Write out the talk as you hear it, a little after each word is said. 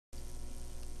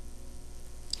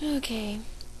Okay.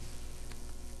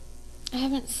 I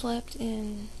haven't slept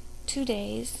in 2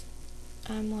 days.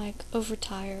 I'm like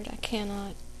overtired. I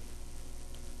can't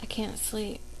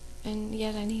sleep. And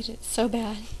yet I need it so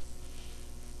bad.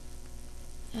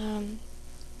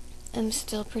 I'm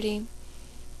still pretty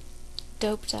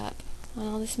doped up on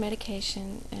all this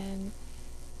medication, and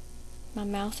my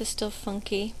mouth is still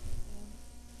funky.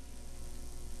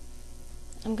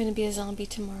 I'm gonna be a zombie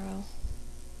tomorrow.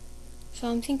 So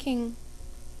I'm thinking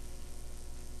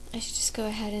I should just go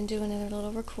ahead and do another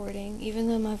little recording, even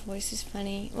though my voice is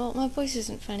funny. Well, my voice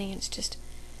isn't funny, it's just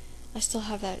I still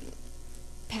have that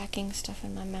packing stuff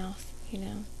in my mouth, you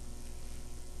know.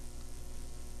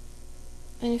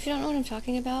 And if you don't know what I'm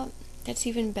talking about, that's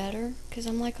even better, because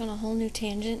I'm like on a whole new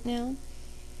tangent now.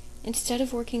 Instead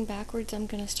of working backwards, I'm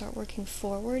gonna start working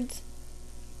forwards.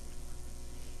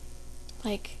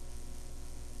 Like,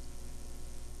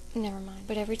 never mind.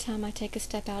 But every time I take a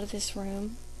step out of this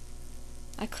room,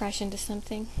 I crash into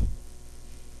something.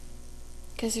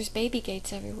 Because there's baby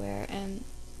gates everywhere, and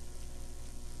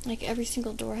like every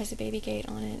single door has a baby gate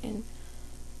on it, and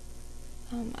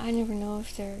I never know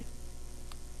if they're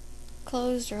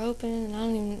closed or open,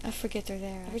 and I forget they're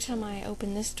there. Every time I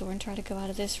open this door and try to go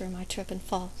out of this room, I trip and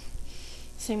fall.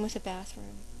 Same with the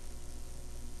bathroom.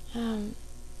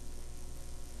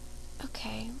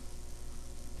 Okay.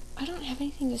 I don't have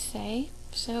anything to say,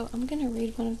 so I'm gonna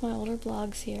read one of my older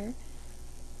blogs here.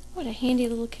 What a handy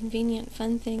little convenient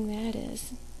fun thing that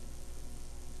is.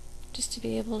 Just to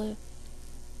be able to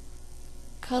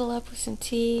cuddle up with some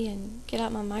tea and get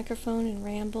out my microphone and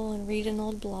ramble and read an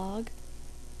old blog.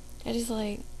 That is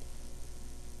like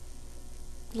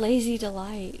lazy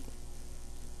delight.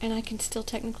 And I can still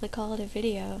technically call it a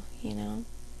video, you know?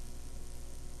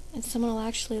 And someone will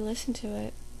actually listen to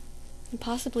it and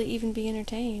possibly even be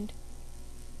entertained.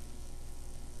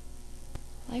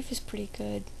 Life is pretty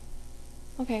good.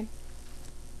 Okay.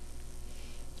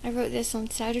 I wrote this on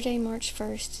Saturday, March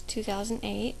 1st,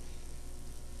 2008.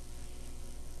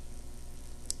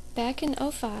 Back in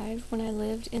 '05, when I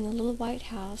lived in the little white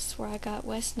house where I got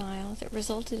West Nile that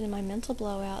resulted in my mental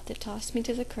blowout that tossed me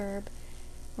to the curb,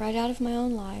 right out of my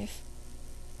own life,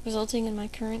 resulting in my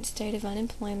current state of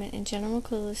unemployment and general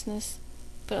cluelessness,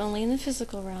 but only in the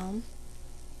physical realm.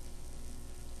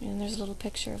 And there's a little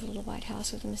picture of a little white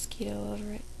house with a mosquito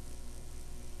over it.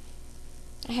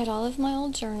 I had all of my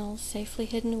old journals safely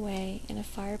hidden away in a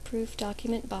fireproof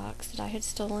document box that I had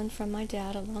stolen from my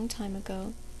dad a long time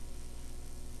ago.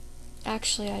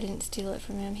 Actually, I didn't steal it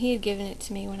from him. He had given it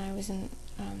to me when I was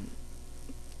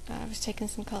taking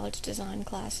some college design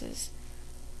classes.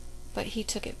 But he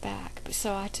took it back.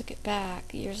 So I took it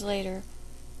back years later.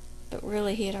 But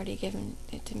really, he had already given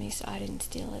it to me, so I didn't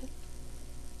steal it.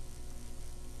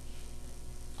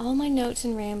 All my notes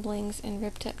and ramblings and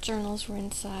ripped-up journals were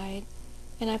inside,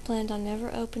 and I planned on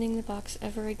never opening the box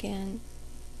ever again.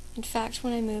 In fact,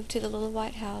 when I moved to the little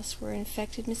white house where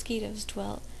infected mosquitoes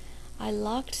dwelt, I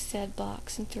locked said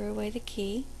box and threw away the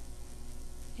key.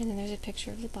 And then there's a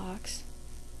picture of the box.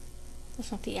 Well,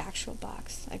 it's not the actual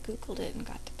box. I googled it and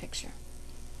got the picture.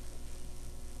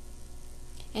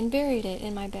 And buried it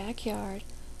in my backyard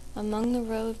among the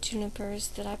row of junipers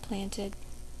that I planted,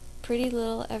 pretty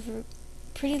little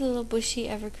bushy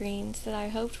evergreens that I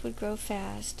hoped would grow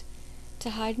fast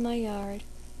to hide my yard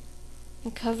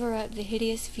and cover up the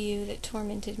hideous view that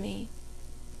tormented me.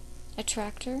 A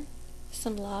tractor,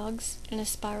 some logs, and a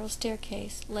spiral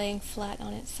staircase laying flat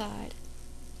on its side.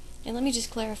 And let me just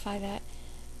clarify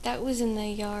that was in the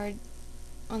yard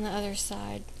on the other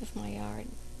side of my yard.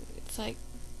 It's like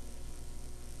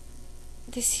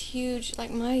this huge,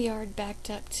 like my yard backed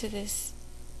up to this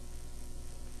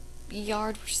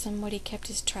yard where somebody kept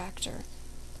his tractor,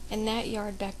 and that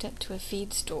yard backed up to a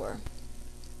feed store.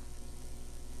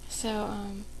 So,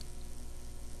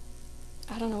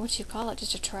 I don't know what you call it,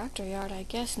 just a tractor yard, I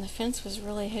guess, and the fence was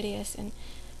really hideous, and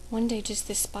one day just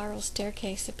this spiral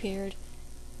staircase appeared,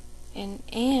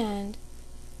 and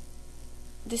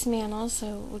this man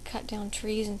also would cut down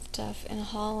trees and stuff and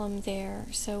haul them there,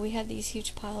 so we had these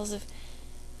huge piles of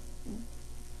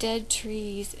dead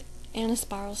trees and a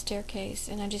spiral staircase,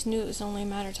 and I just knew it was only a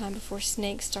matter of time before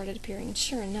snakes started appearing, and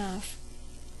sure enough,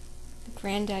 the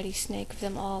granddaddy snake of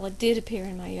them all did appear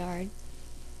in my yard.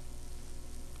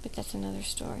 But that's another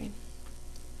story.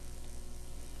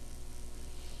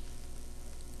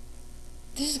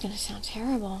 This is going to sound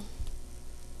terrible.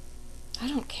 I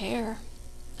don't care.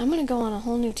 I'm going to go on a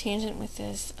whole new tangent with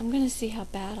this. I'm going to see how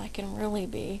bad I can really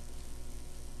be.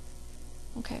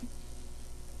 Okay.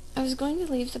 I was going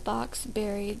to leave the box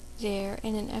buried there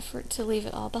in an effort to leave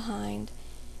it all behind.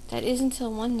 That is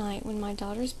until one night when my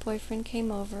daughter's boyfriend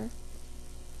came over,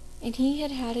 And he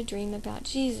had had a dream about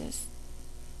Jesus.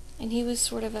 And he was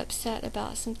sort of upset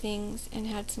about some things and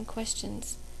had some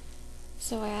questions.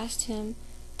 So I asked him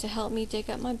to help me dig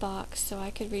up my box so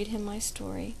I could read him my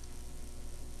story.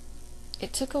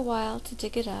 It took a while to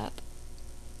dig it up.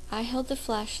 I held the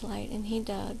flashlight and he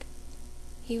dug.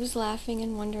 He was laughing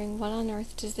and wondering, what on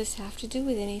earth does this have to do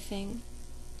with anything?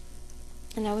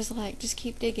 And I was like, just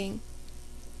keep digging.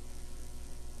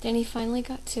 Then he finally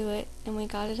got to it, and we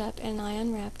got it up, and I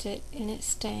unwrapped it, and it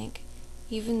stank,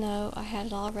 even though I had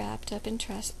it all wrapped up in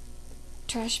trash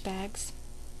bags.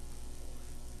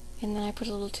 And then I put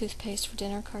a little toothpaste for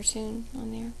dinner cartoon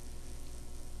on there.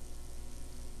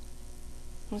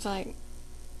 It was like,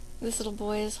 this little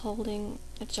boy is holding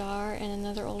a jar, and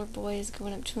another older boy is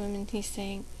going up to him, and he's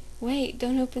saying, "Wait,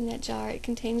 don't open that jar, it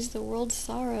contains the world's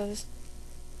sorrows."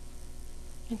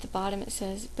 At the bottom it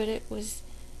says, "But it was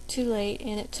too late,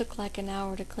 and it took like an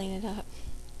hour to clean it up."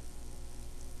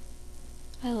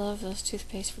 I love those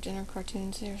toothpaste for dinner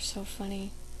cartoons, they're so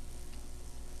funny.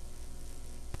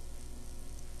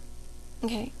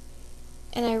 Okay,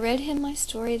 and I read him my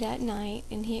story that night,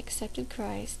 and he accepted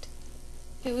Christ.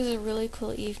 It was a really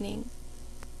cool evening,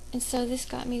 and so this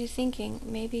got me to thinking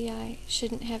maybe I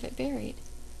shouldn't have it buried.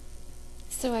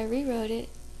 So I rewrote it,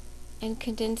 and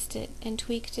condensed it, and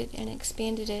tweaked it, and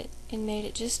expanded it, and made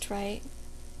it just right.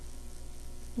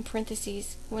 In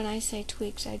parentheses, when I say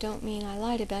tweaked, I don't mean I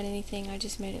lied about anything, I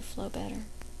just made it flow better.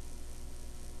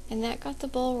 And that got the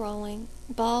ball rolling.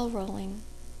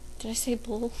 Did I say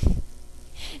bull?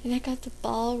 And that got the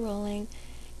ball rolling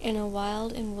in a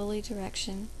wild and woolly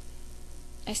direction.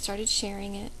 I started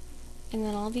sharing it, and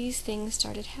then all these things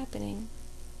started happening.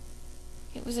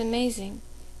 It was amazing,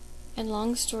 and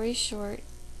long story short,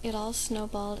 it all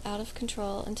snowballed out of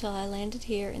control until I landed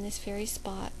here in this very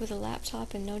spot with a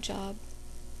laptop and no job,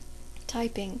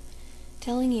 typing,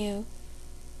 telling you,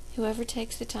 whoever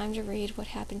takes the time to read, what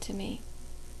happened to me.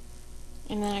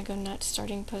 And then I go nuts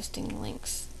starting posting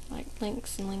links, like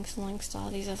links and links and links to all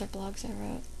these other blogs I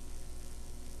wrote.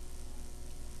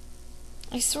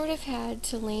 I sort of had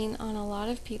to lean on a lot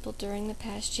of people during the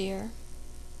past year.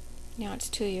 Now it's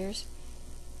 2 years,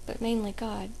 but mainly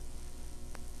God.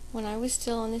 When I was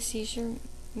still on the seizure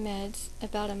meds,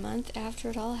 about a month after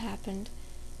it all happened,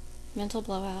 mental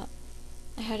blowout,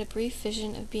 I had a brief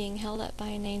vision of being held up by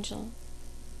an angel.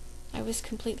 I was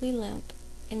completely limp,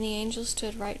 and the angel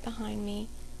stood right behind me,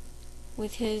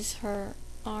 with her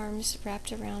arms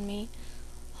wrapped around me,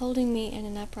 holding me in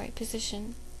an upright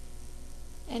position.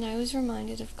 And I was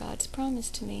reminded of God's promise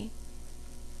to me.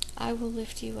 I will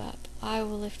lift you up. I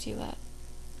will lift you up.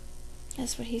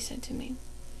 That's what he said to me.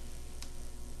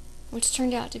 Which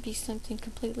turned out to be something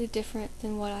completely different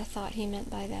than what I thought he meant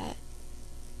by that.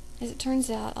 As it turns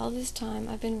out, all this time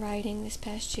I've been writing this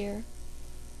past year,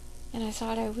 and I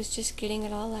thought I was just getting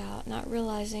it all out, not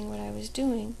realizing what I was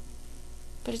doing.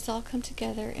 But it's all come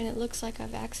together, and it looks like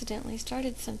I've accidentally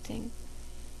started something.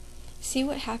 See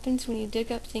what happens when you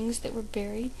dig up things that were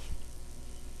buried?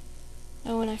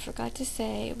 Oh, and I forgot to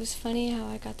say, it was funny how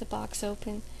I got the box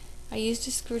open. I used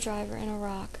a screwdriver and a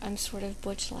rock. I'm sort of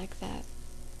butch like that.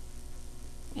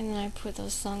 And then I put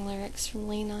those song lyrics from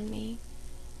Lean on Me.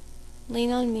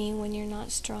 Lean on me when you're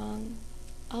not strong.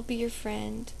 I'll be your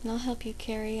friend, and I'll help you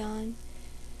carry on.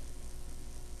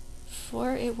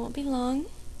 For it won't be long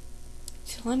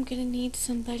till I'm gonna need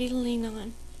somebody to lean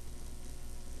on.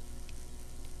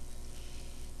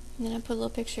 And then I put a little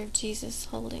picture of Jesus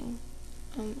hugging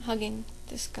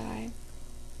this guy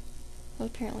who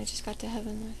apparently just got to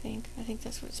heaven, I think. I think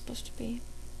that's what it's supposed to be.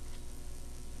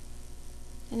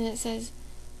 And then it says,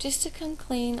 just to come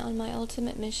clean on my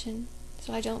ultimate mission,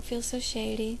 so I don't feel so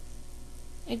shady.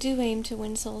 I do aim to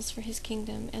win souls for his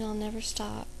kingdom, and I'll never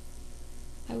stop.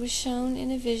 I was shown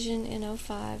in a vision in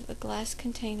 '05 a glass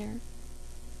container,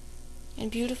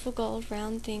 and beautiful gold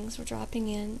round things were dropping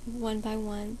in, one by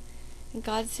one, and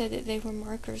God said that they were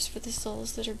markers for the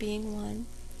souls that are being won.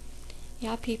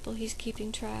 Yeah, people, he's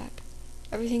keeping track.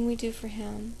 Everything we do for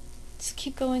him. So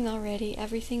keep going already.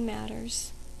 Everything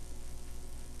matters.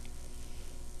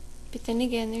 But then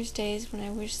again, there's days when I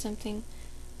wish something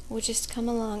would just come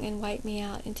along and wipe me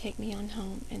out and take me on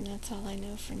home, and that's all I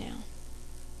know for now.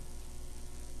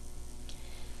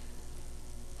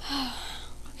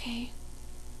 Okay,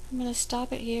 I'm gonna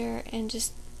stop it here and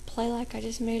just play like I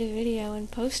just made a video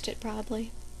and post it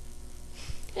probably.